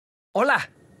Hola.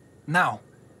 Now,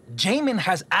 Jamin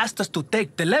has asked us to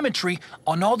take telemetry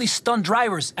on all these stunt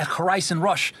drivers at Horizon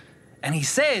Rush. And he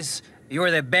says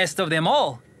you're the best of them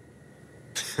all.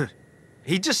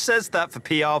 He just says that for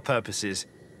PR purposes.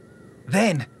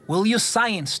 Then, we'll use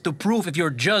science to prove if you're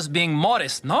just being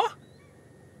modest, no?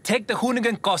 Take the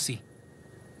Hoonigan Cozza.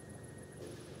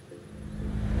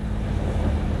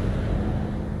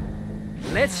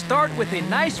 Let's start with a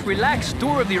nice, relaxed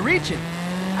tour of the region.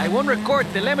 I won't record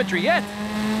telemetry yet.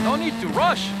 No need to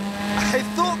rush. I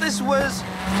thought this was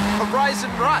Horizon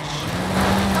Rush.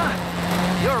 Ah,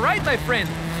 you're right, my friend.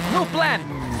 New plan.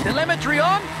 Telemetry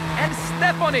on and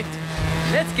step on it.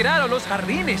 Let's get out of Los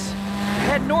Jardines.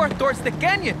 Head north towards the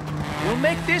canyon. We'll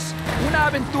make this una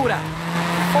aventura.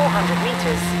 400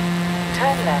 meters.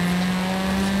 Turn left.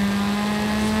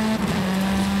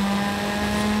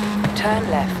 Turn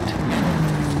left.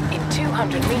 In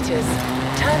 200 meters,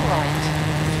 turn right.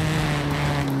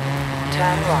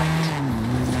 Turn right.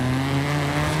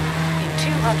 In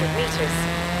 200 meters,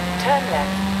 turn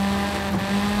left.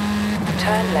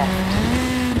 Turn left.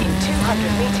 In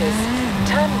 200 meters,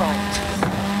 turn right.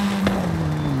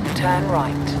 Turn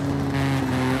right.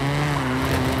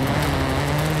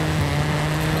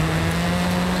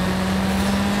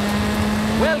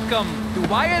 Welcome to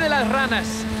Valle de las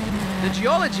Ranas. The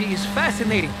geology is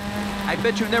fascinating. I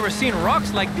bet you've never seen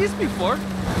rocks like this before.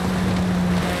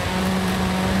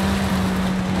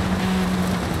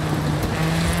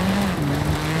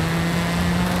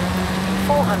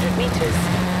 In 400 meters,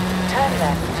 turn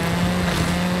left.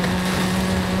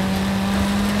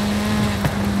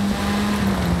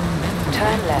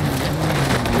 Turn left.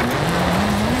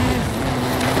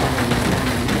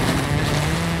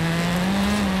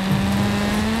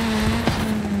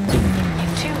 In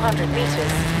 200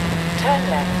 meters, turn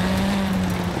left.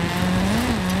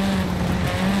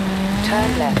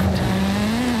 Turn left.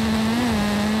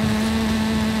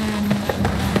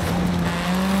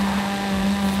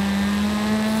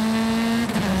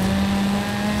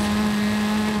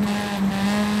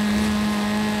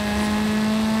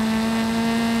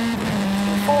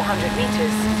 In 400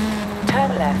 meters,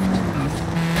 turn left.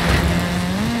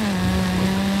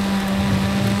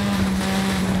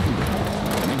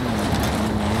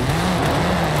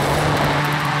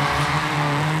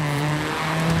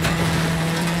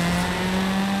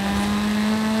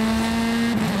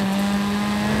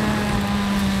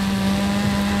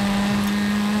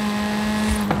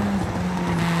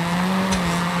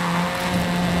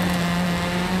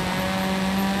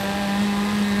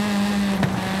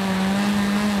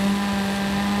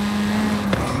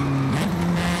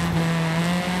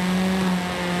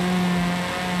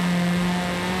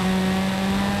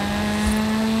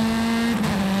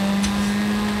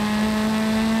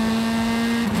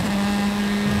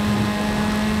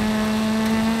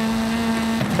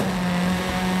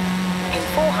 In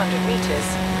 400 meters,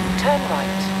 turn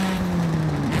right.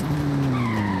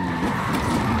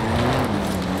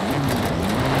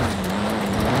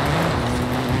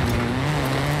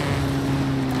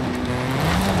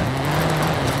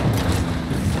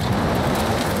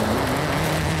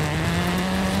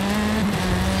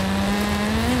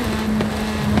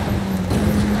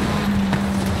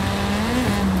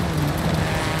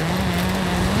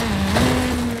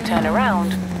 Turn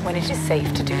around when it is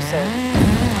safe to do so.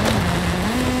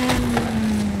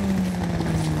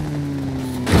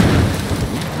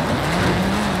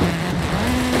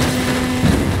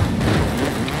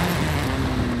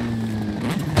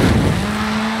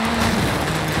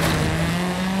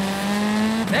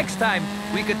 Next time,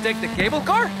 we could take the cable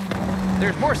car?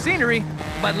 There's more scenery,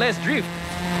 but less drift.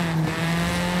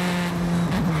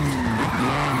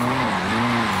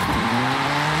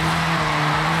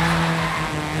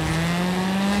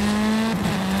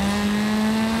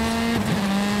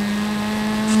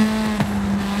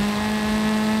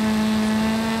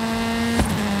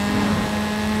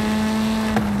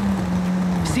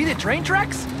 See the train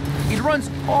tracks? It runs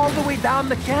all the way down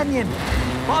the canyon.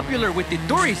 Popular with the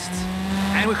tourists.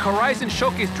 And with Horizon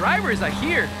Showcase drivers, I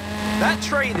hear. That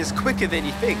train is quicker than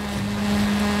you think.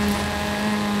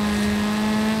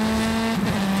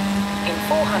 In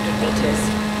 400 meters,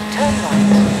 turn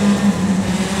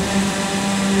right.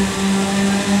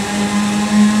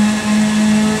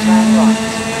 Turn right.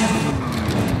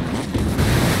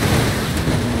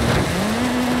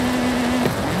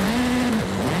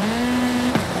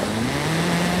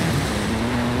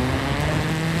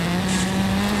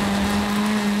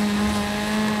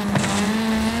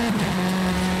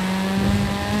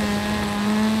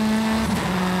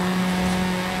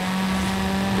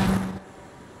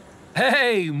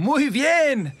 Hey, muy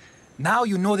bien! Now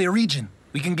you know the region.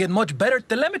 we can get much better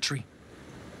telemetry.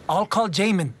 I'll call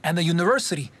Jamin and the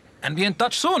university and be in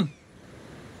touch soon.